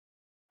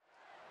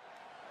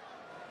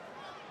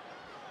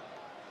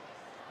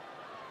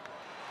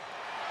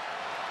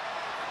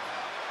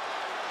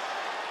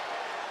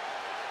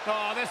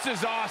Oh, this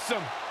is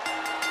awesome.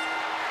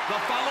 The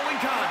following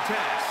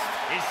contest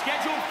is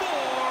scheduled for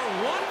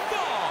one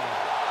fall.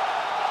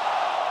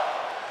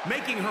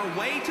 Making her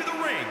way to the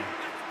ring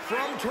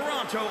from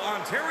Toronto,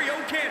 Ontario,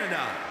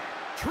 Canada,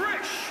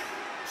 Trish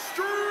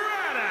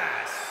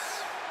Stratus.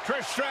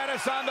 Trish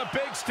Stratus on the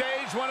big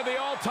stage, one of the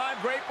all-time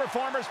great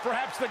performers,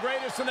 perhaps the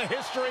greatest in the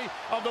history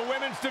of the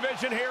women's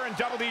division here in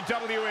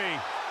WWE.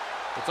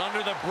 It's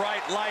under the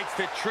bright lights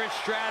that Trish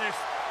Stratus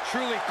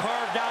truly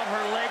carved out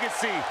her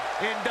legacy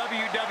in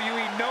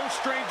WWE. No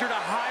stranger to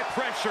high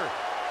pressure,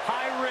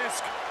 high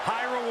risk,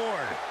 high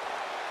reward.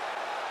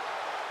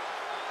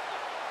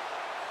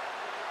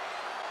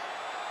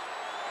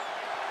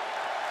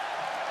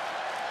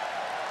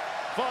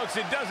 Folks,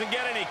 it doesn't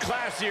get any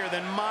classier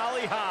than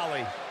Molly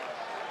Holly.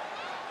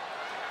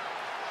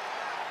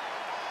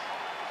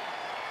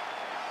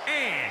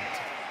 And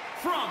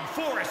from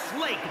Forest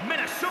Lake,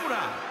 Minnesota,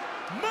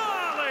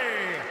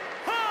 Molly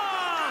Holly.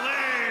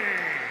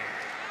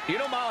 You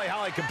know, Molly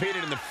Holly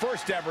competed in the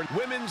first ever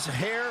women's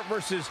hair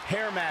versus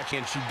hair match,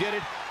 and she did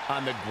it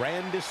on the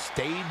grandest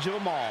stage of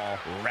them all,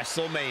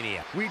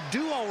 WrestleMania. We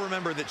do all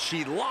remember that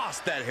she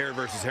lost that hair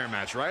versus hair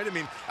match, right? I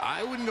mean,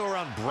 I wouldn't go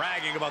around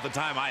bragging about the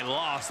time I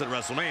lost at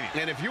WrestleMania.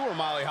 And if you were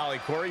Molly Holly,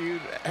 Corey,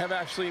 you'd have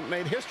actually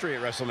made history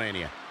at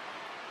WrestleMania.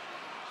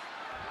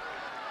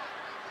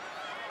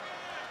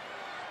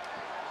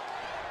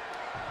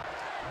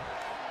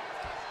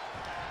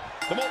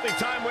 The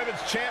multi-time women's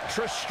champ,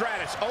 Trish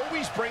Stratus,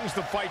 always brings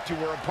the fight to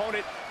her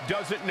opponent,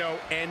 doesn't know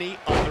any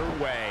other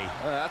way.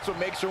 That's what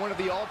makes her one of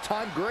the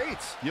all-time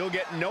greats. You'll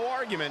get no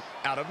argument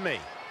out of me.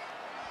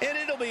 And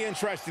it'll be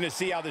interesting to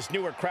see how this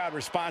newer crowd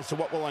responds to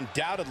what will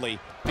undoubtedly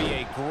be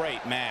a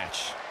great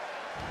match.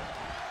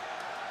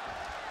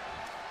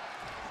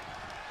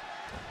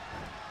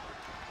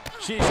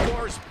 She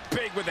scores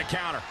big with the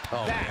counter.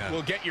 Oh, that man.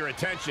 will get your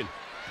attention.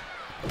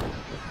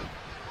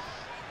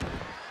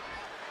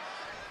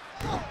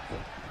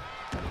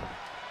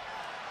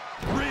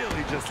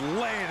 Really just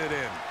laying it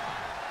in.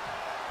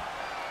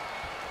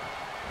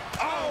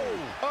 Oh,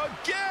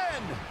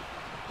 again!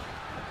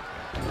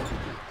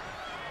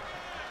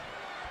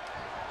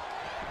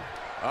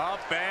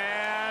 Up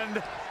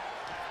and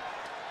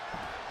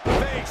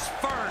face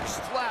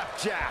first.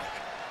 Flapjack.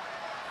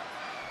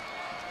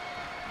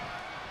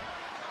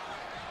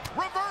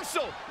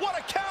 Reversal! What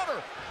a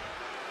counter!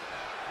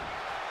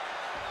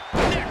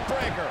 Neck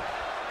breaker!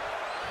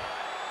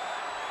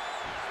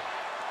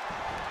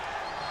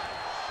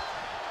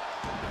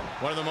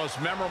 One of the most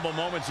memorable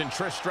moments in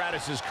Trish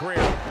Stratus' career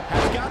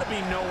has got to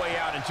be No Way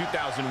Out in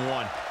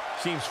 2001.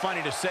 Seems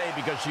funny to say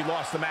because she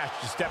lost the match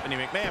to Stephanie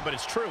McMahon, but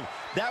it's true.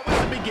 That was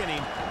the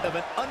beginning of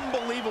an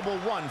unbelievable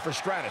run for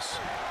Stratus.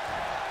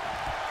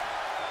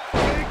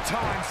 Big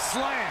time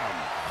slam.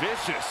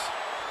 Vicious.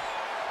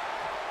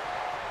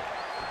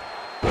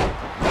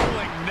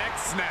 Rolling neck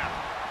snap.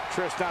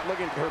 Trish not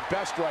looking at her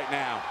best right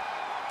now.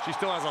 She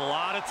still has a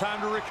lot of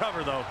time to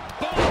recover, though.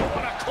 Boom!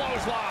 What a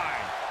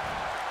clothesline!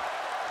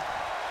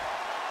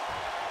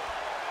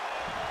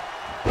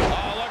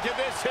 Oh, look at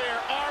this here.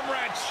 Arm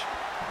wrench.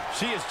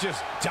 She is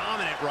just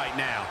dominant right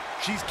now.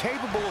 She's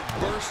capable of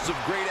bursts of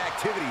great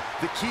activity.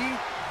 The key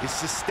is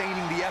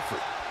sustaining the effort.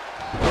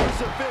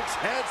 Crucifix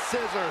head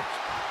scissors.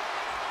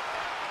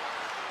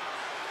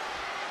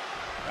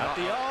 Got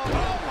the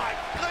oh my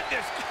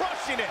goodness,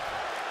 crushing it.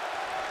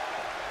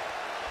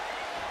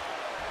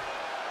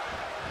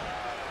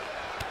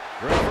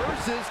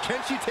 Reverses.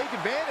 Can she take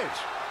advantage?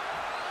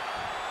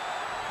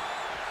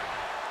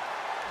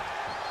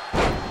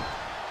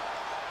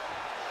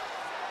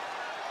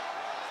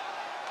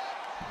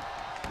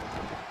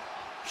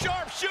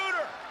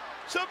 Sharpshooter!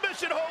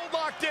 Submission hold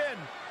locked in.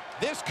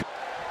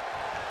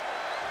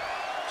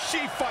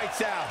 She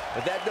fights out.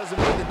 But that doesn't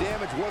mean the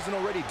damage wasn't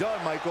already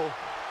done, Michael.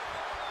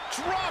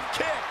 Drop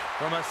kick.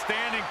 From a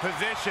standing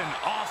position,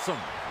 awesome.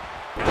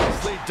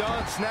 Nicely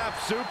done, snap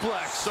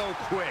suplex. So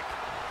quick.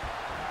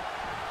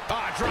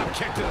 Ah, drop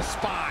kick to the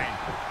spine.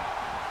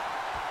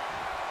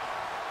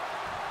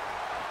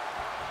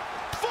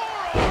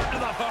 Forearm to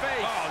the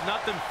face. Oh,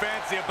 nothing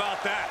fancy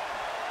about that.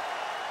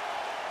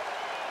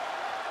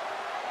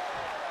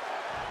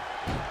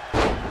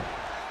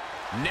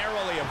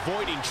 Narrowly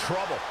avoiding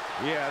trouble.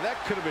 Yeah, that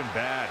could have been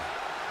bad.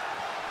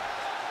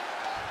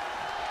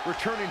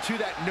 Returning to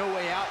that No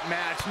Way Out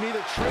match,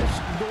 neither Trish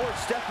nor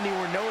Stephanie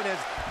were known as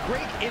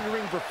great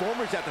in-ring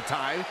performers at the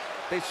time.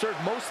 They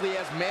served mostly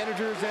as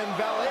managers and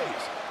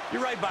valets. You're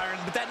right, Byron,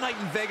 but that night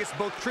in Vegas,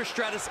 both Trish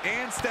Stratus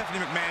and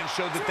Stephanie McMahon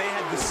showed that they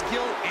had the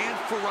skill and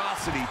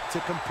ferocity to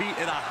compete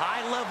at a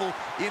high level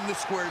in the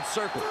squared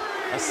circle,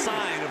 a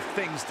sign of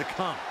things to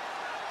come.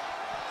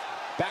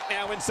 Back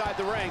now inside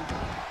the ring.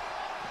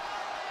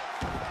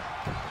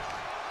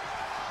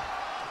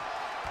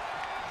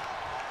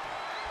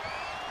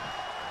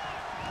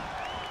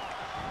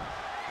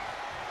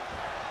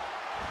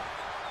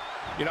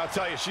 You know, I'll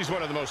tell you, she's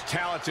one of the most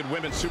talented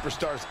women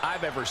superstars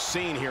I've ever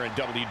seen here in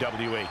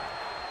WWE.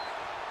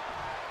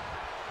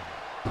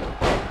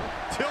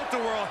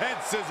 Tilt-a-whirl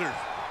head scissors.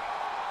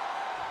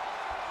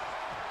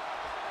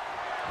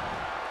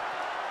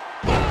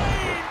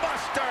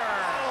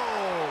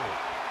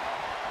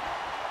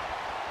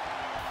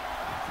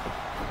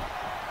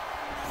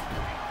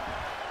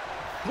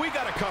 We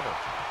got to cover.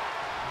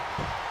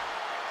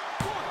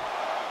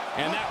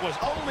 And that was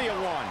only a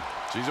 1.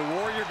 She's a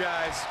warrior,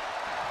 guys.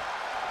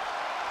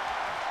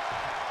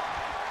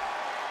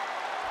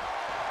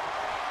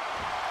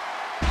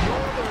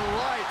 Northern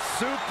Lights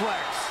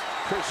suplex.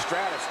 Trish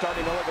Stratus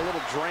starting to look a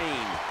little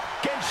drained.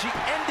 Can she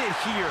end it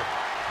here?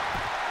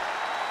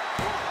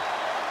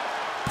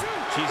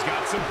 She's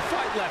got some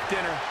fight left in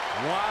her.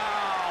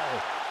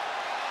 Wow.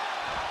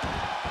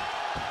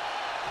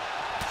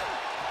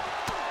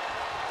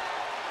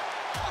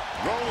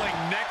 Rolling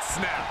neck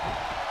snap.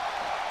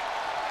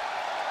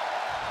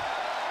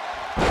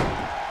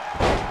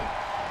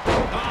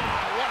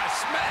 Ah, what a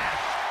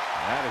smash.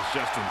 That is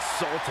just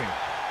insulting.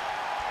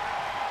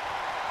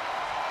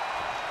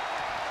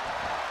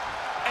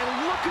 And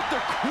look at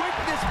the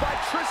quickness by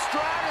Trish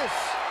Stratus.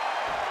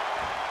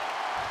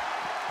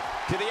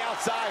 To the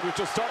outside, which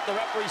will start the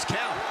referee's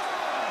count.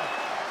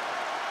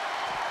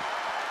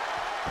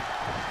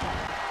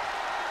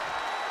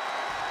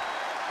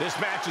 This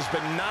match has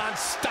been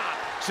non-stop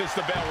since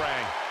the bell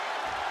rang.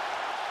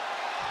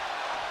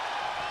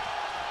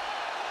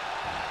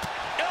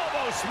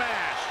 Elbow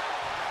smash.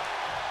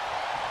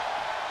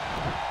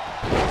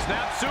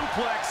 Snap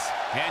suplex.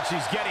 And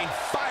she's getting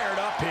fired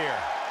up here.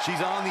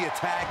 She's on the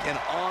attack and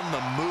on the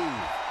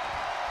move.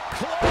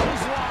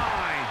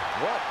 Clothesline.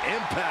 What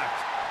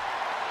impact.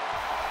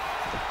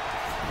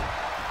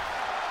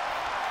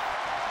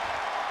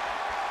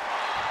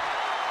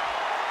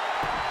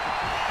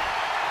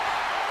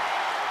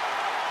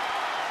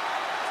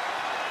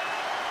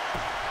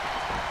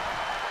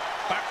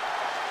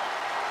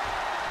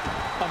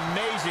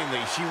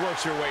 Amazingly, she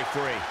works her way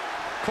free.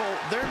 Cole,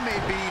 there may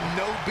be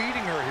no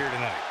beating her here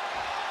tonight.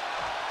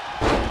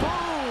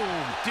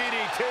 Boom!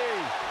 DDT.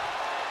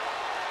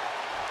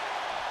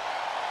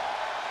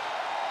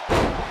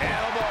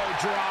 Elbow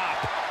drop.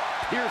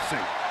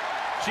 Piercing.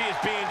 She is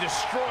being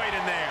destroyed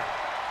in there.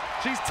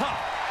 She's tough,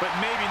 but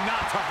maybe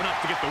not tough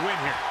enough to get the win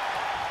here.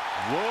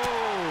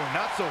 Whoa,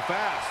 not so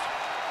fast.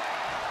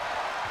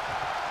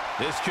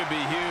 This could be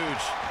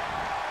huge.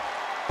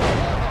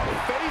 Oh,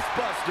 face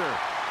buster.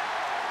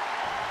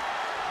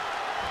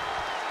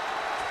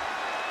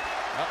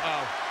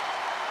 Uh-oh.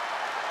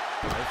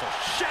 There's a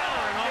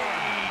shattering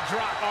arm.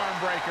 Drop arm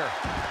breaker.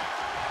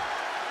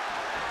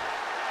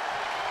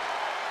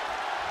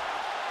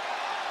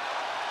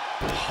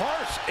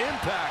 Harsh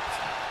impact.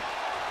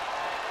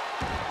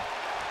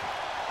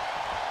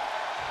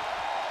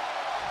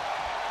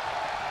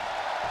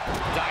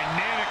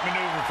 Dynamic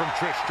maneuver from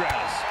Trish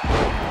Stratus.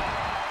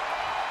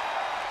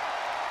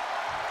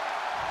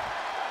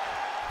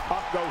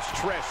 Up goes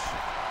Trish.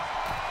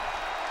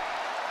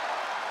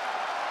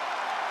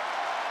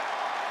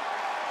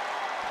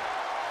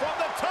 From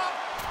the top.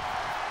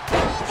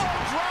 Elbow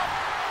drop.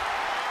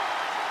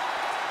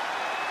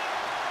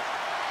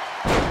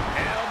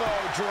 Elbow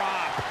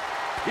drop.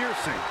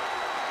 Piercing.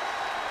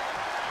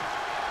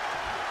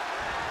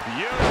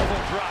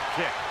 Beautiful drop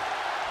kick.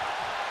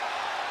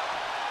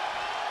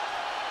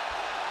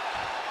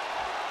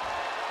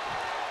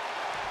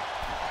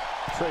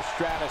 Trish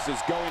Stratus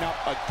is going up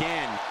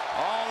again.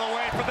 All the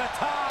way for the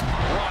top.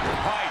 What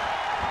height.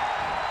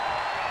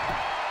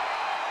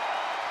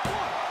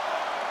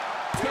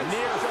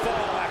 Near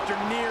fall after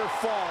near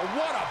fall.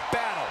 What a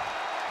battle.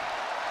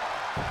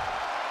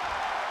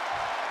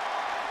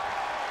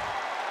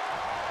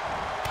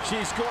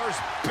 She scores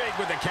big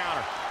with the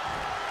counter.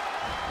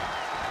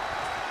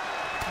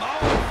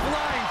 Oh,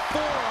 flying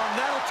forearm.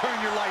 That'll turn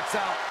your lights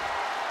out.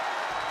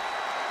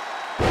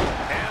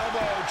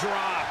 Elbow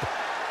drop.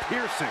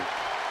 Piercing.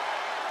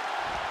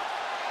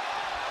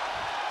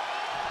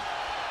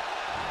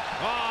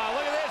 Oh,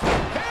 look at this.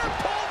 Hair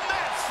pull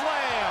mat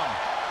slam.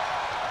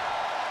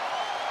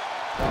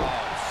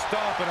 Oh,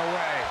 stomping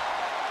away.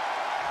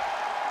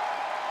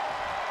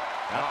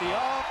 Got the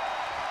up.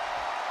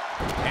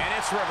 And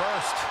it's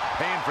reversed.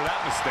 Paying for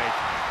that mistake.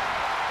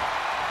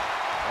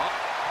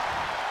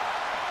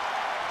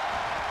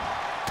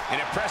 An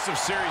impressive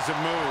series of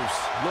moves.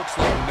 Looks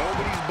like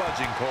nobody's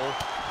budging, Cole.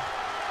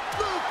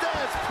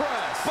 Luthez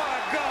press. By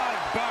God,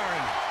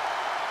 Baron.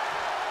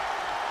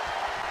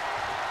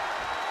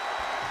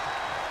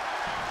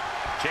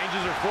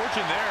 Changes her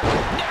fortune there.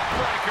 Neck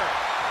breaker.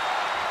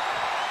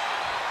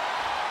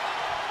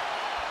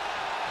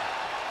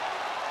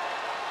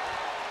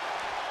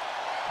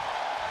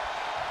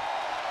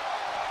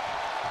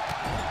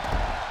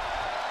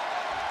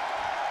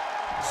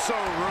 So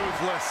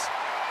ruthless.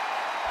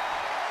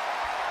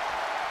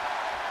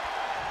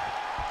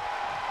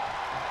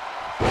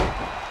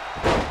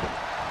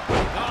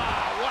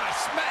 Ah, what a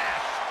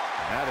smash.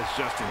 That is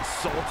just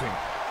insulting.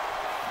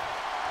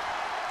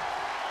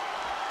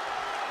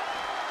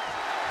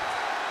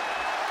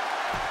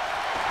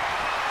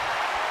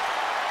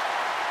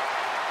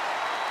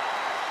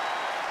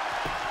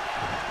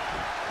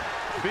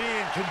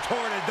 Being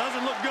contorted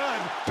doesn't look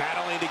good.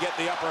 Battling to get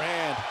the upper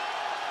hand.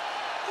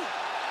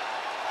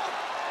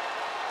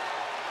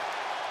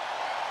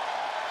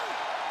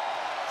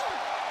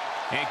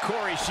 And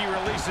Corey, she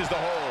releases the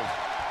hold.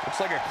 Looks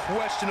like a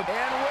questionable...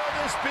 And will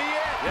this be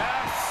it?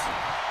 Yes.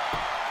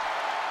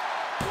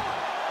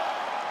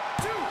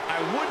 I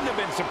wouldn't have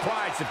been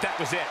surprised if that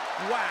was it.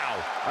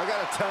 Wow. I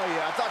gotta tell you,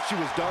 I thought she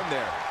was done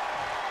there.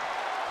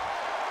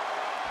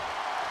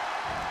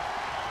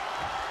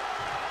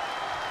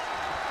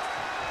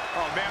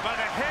 Oh, man, by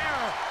the hair.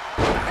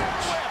 Hair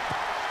whip.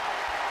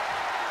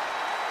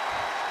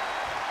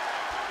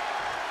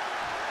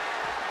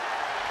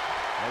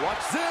 Now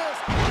watch this.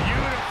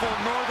 Beautiful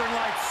Northern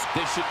Lights.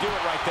 This should do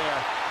it right there.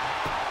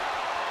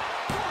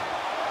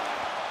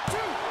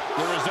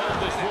 The result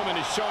this woman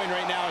is showing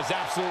right now is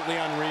absolutely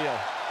unreal.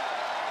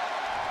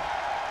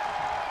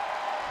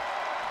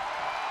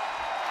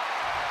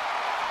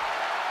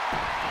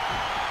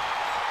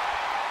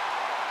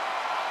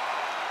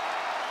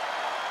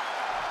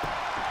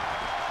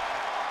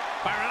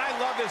 Byron, I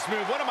love this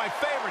move. One of my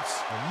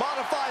favorites. A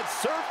modified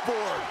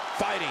surfboard.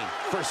 Fighting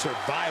for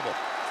survival.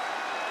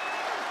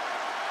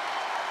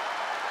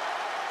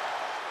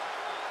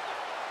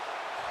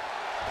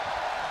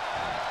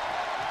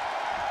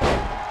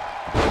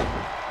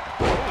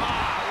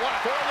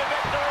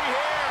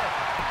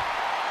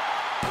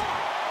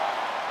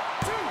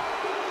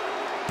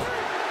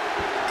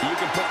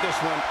 Put this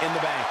one in the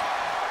bank.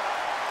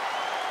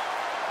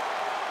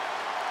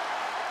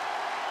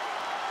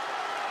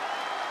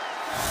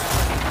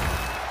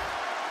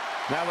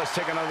 Now let's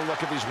take another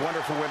look at these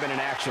wonderful women in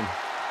action.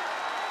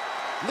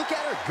 Look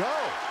at her go.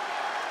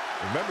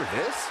 Remember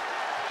this?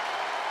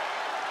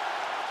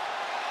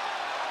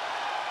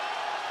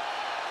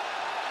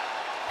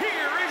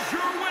 Here is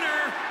your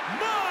winner,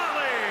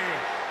 Molly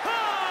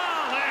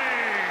Holly.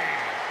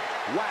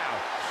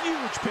 Wow,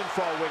 huge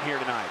pinfall win here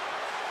tonight.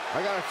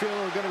 I got a feeling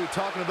we're going to be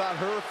talking about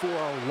her for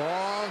a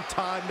long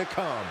time to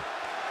come.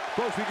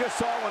 Folks, we just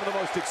saw one of the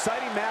most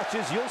exciting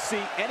matches you'll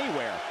see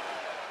anywhere.